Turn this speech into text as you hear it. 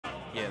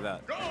Yeah,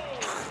 that.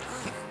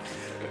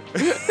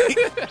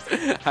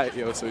 Alright,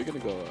 yo, so you're gonna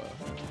go.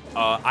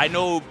 I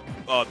know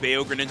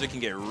Bayo Greninja can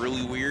get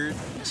really weird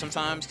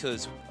sometimes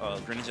because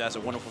Greninja has a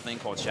wonderful thing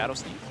called Shadow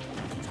Sneak.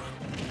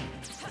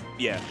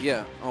 Yeah.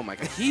 Yeah. Oh my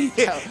god. Yo,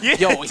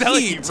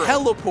 he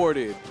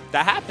teleported.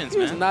 That happens, He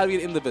was man. not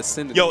even in the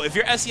vicinity. Yo, if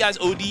your SCI's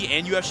OD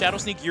and you have Shadow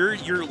Sneak, you're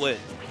lit.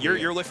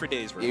 You're lit for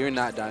days, bro. You're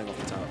not dying off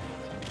the top.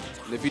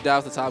 And if you die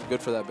off the top,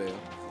 good for that Bayo.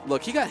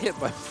 Look, he got hit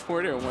by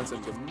forwarder once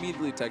and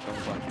immediately teched on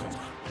the platform.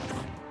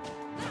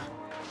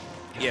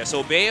 Yeah,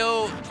 so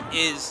Bayo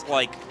is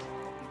like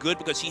good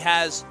because he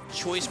has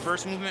choice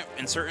burst movement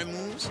in certain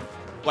moves.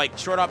 Like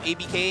short up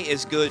ABK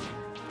is good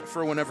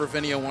for whenever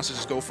Venia wants to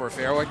just go for a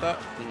fair like that.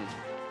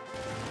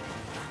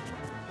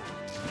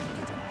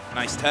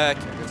 Nice tech,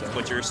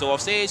 but you're still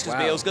off stage because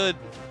Bayo's good.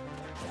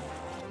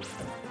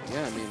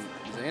 Yeah, I mean,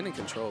 Zane in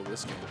control of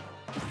this game.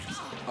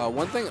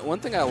 One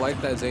thing I like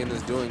that Zane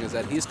is doing is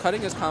that he's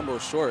cutting his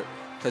combos short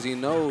because he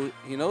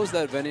knows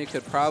that Venia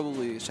could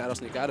probably Shadow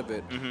Sneak out a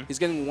bit. He's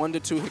getting 1 to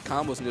 2 hit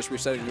combos and just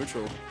resetting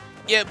neutral.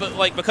 Yeah, but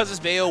like because it's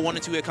Bayo, 1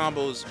 to 2 hit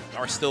combos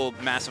are still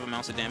massive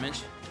amounts of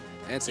damage.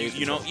 And stage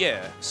you know,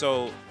 yeah.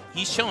 So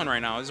he's chilling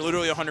right now. It's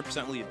literally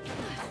 100% lead.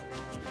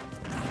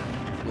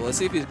 Well, let's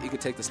see if he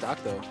could take the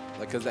stock though.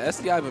 Like, because the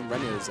SDI of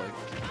Venia is like.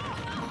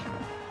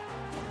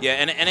 Yeah,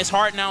 and it's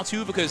hard now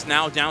too because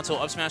now down tilt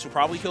up smash will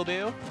probably kill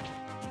Bayo.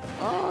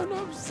 Oh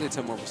no, say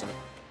 10 more %.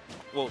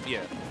 Well,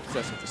 yeah.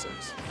 That's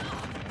 56.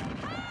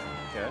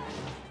 Okay.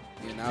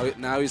 Yeah,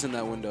 now he's in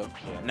that window.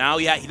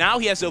 Yeah, now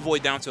he has to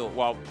avoid down tilt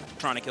while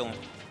trying to kill him.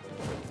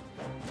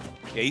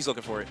 Yeah, he's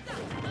looking for it.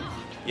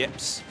 Yep.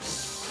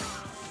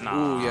 Nah.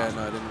 Ooh, yeah,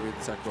 no, I didn't read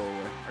the tech roll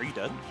away. Are you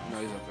dead? No,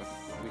 he's okay.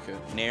 We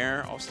could.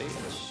 Nair off stage.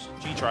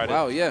 G tried it.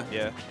 Wow, yeah.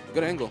 Yeah.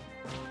 Good angle.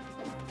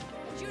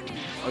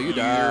 Oh, you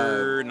died.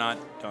 You're not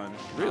done.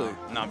 Really?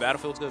 Nah,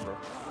 Battlefield's good, bro.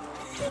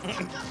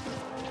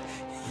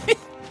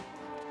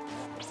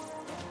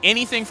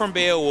 Anything from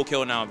Bayo will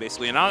kill now,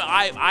 basically. And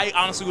I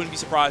honestly wouldn't be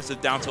surprised if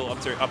down tilt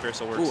up air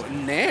still works. Ooh,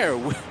 Nair.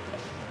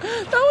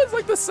 That was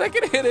like the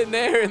second hit in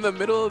Nair in the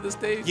middle of the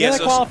stage. Yeah,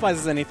 that qualifies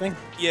as anything.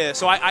 Yeah,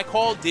 so I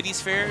called Diddy's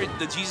Fair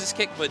the Jesus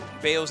kick, but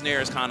Bayo's Nair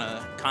is kind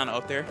of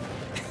up there.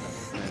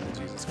 Man, the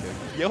Jesus kick.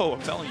 Yo,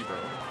 I'm telling you, bro.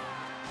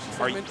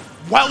 Are you?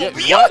 Wow, yo,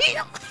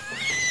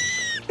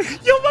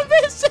 my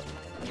man said.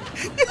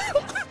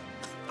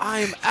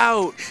 I'm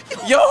out.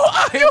 Yo,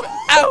 I'm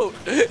out.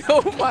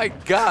 Oh my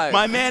god.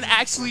 My man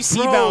actually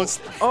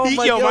C-bounced. Oh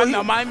my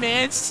god. My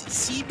man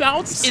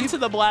C-bounced into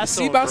the blast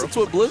zone, C-bounced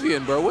into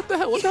oblivion, bro. What the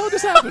hell? What the hell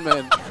just happened,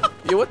 man?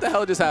 Yo, what the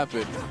hell just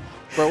happened?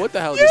 Bro, what the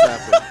hell just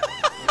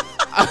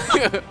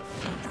happened?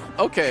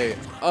 Okay.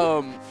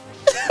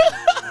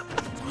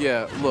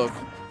 Yeah, look.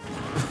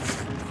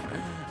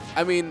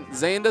 I mean,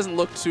 Zane doesn't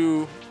look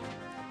too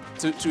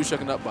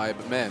shooken up by it,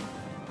 but man.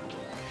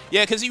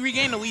 Yeah, because he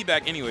regained the lead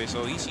back anyway,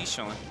 so he's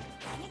chilling.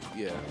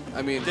 Yeah,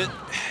 I mean,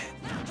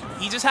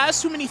 he just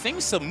has too many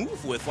things to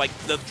move with. Like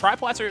the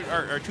triplats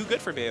are too good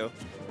for Bayo,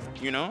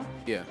 you know?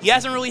 Yeah. He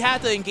hasn't really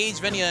had to engage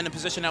Venia in a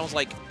position that was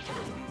like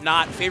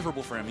not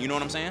favorable for him. You know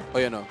what I'm saying? Oh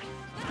yeah, no,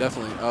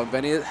 definitely.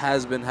 Venia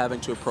has been having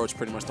to approach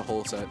pretty much the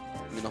whole set.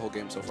 I mean, the whole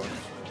game so far.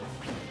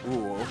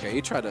 Ooh, okay.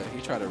 He tried to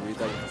read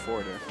that with the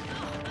forwarder.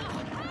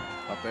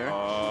 Up there.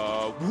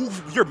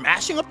 You're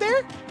mashing up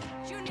there?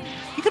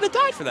 He could have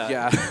died for that.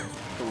 Yeah.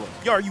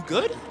 Yo, are you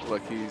good?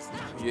 Look,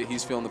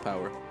 he's feeling the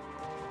power.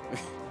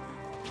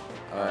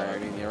 I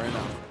mean, yeah, right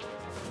now.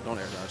 Don't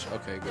air dodge.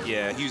 Okay, good.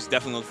 Yeah, he was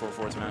definitely looking for a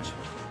forward smash.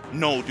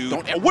 No, dude.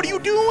 Don't what are you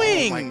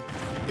doing?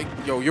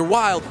 Oh yo, you're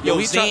wild. Yo,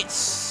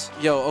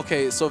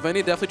 okay, so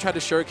Venia definitely tried to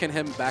shuriken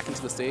him back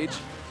into the stage.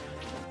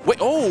 Wait,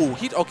 oh,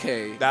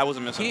 okay. That was a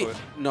misinput.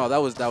 No, that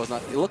was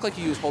not. It looked like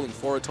he was holding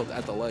forward tilt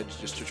at the ledge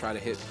just to try to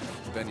hit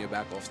Venia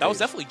back off stage. That was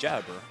definitely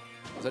jab, bro.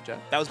 Was that jab?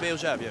 That was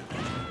Bayo's jab, yeah.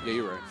 Yeah,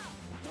 you're right.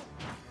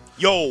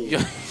 Yo,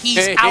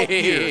 he's out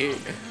here.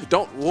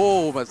 Don't,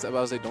 whoa, I was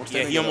about to say, don't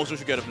stand. Yeah, he almost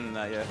should get up in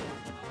that, yeah.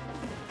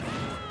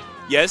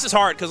 Yeah, this is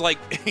hard, because, like,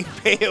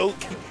 Bayo,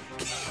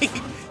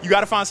 you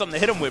got to find something to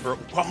hit him with, bro.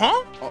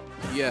 Huh? Oh,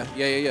 yeah.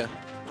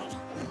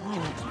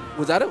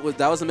 Was that it?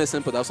 That was a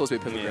misinput. That was supposed to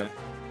be a pivot grab.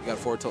 You got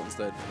forward tilt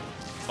instead.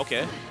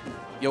 Okay.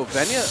 Yo,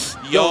 Venia.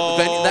 Yo,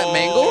 Venia, that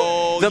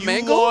mangle? The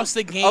mangle? Lost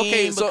the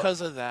game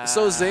because of that.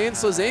 So Zane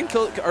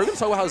killed. Are we going to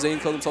talk about how Zane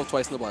killed himself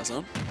twice in the blast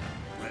zone?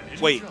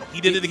 Wait, he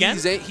did it again?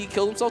 He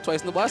killed himself twice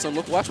in the blast zone.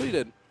 Look, watch what he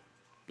did.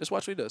 Just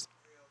watch what he does.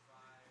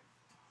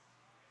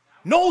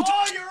 No.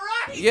 Oh, you're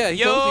right. Yeah, he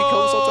killed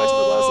himself twice in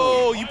the blast zone.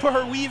 Oh, you put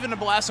her weave in the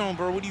blast zone,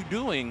 bro. What are you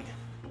doing?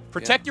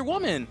 Protect your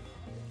woman.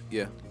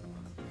 Yeah.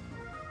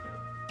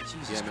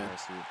 Jesus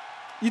Christ,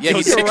 dude. Yeah,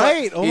 he's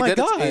right. Oh my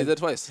god. He did it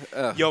twice.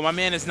 Yo, my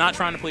man is not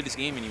trying to play this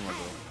game anymore,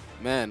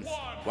 bro. Man,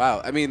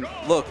 wow. I mean,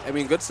 look. I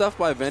mean, good stuff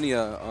by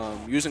Venia,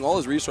 using all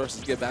his resources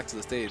to get back to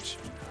the stage.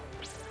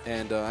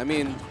 And I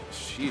mean,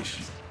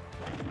 sheesh.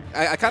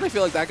 I kind of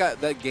feel like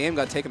that game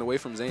got taken away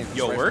from Zane.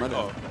 Yo, word?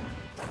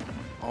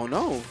 Oh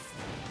no.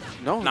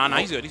 No. Nah,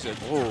 he's good. He's good.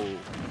 Oh.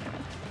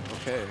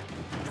 Okay.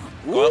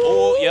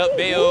 Oh, yep,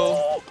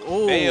 Bayo.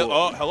 Oh. Bayo.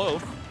 Oh, hello.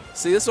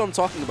 See, this is what I'm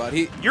talking about.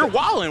 You're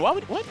wilding. Why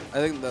would what? I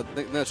think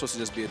that's supposed to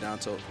just be a down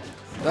tilt.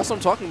 That's what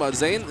I'm talking about.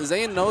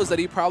 Zane knows that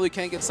he probably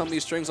can't get some of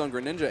these strings on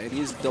Greninja, and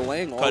he's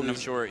delaying all Cutting these.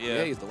 them short, yeah.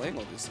 Yeah, he's delaying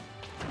all these.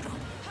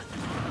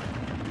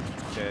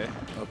 Okay.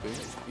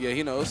 Yeah,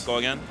 he knows. Go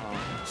again.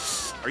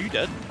 Are you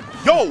dead?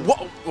 Yo!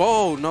 Whoa!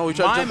 Whoa, no, he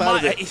tried to jump out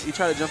of it. He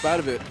tried to jump out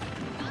of it.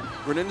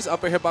 Greninja's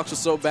upper hitbox was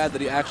so bad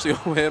that he actually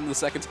hit him the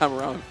second time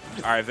around.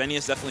 All right,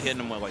 Venia's definitely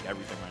hitting him with like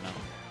everything right now.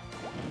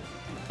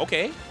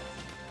 Okay.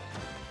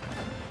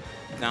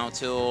 Now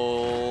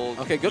till...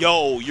 Okay, good.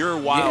 Yo, you're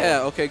wild.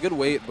 Yeah, okay, good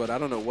weight, but I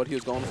don't know what he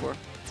was going for.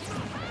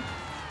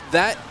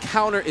 That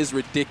counter is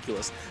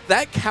ridiculous.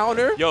 That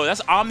counter... Yo,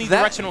 that's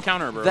omnidirectional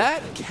counter, bro.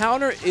 That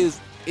counter is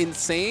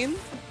insane.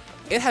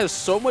 It has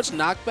so much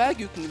knockback.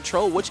 You can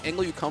control which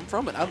angle you come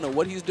from, and I don't know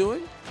what he's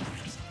doing.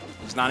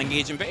 He's not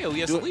engaging Bayo. He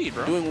has the lead,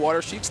 bro. Doing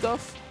water sheik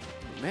stuff.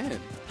 Man.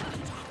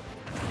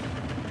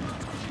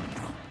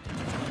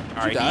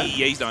 All right, yeah,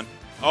 he's done.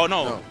 Oh,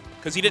 no.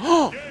 Because he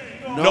didn't...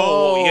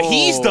 No. Yeah,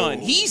 he's done.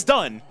 He's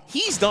done.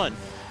 He's done.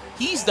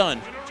 He's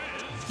done.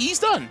 He's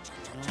done.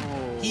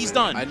 Oh, he's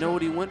done. I know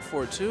what he went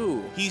for,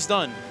 too. He's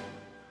done.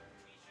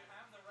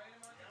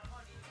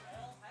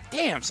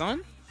 Damn,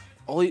 son.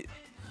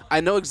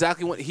 I know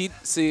exactly what he...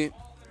 See,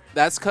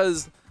 that's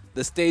because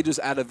the stage was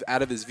out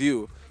of his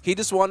view. He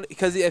just wanted...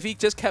 Because if he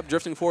just kept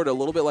drifting forward a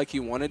little bit like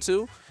he wanted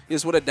to, he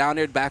just would have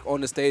down-aired back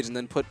on the stage and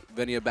then put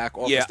Venia back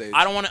off the stage.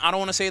 I don't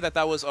want to say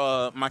that was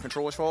my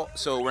controller's fault,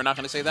 so we're not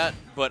going to say that.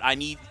 But I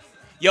need...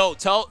 Yo,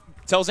 tell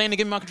Zane to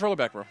give me my controller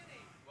back, bro.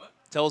 What?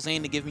 Tell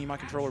Zane to give me my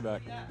controller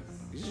back.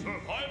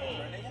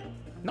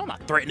 No, I'm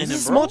not threatening him, bro.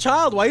 He's a small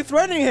child. Why are you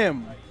threatening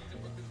him?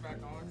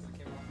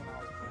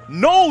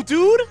 No,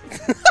 dude.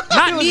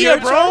 Not Nia,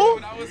 bro.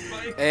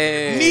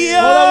 Hey. Nia.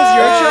 Oh, that was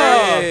your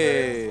charm.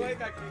 Hey.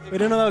 We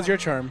didn't know that was your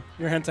charm.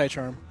 Your hentai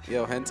charm.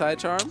 Yo, hentai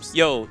charms?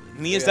 Yo,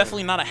 Nia's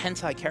definitely not a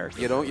hentai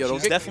character. You don't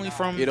She's definitely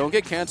from... You don't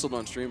get canceled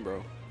on stream,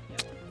 bro.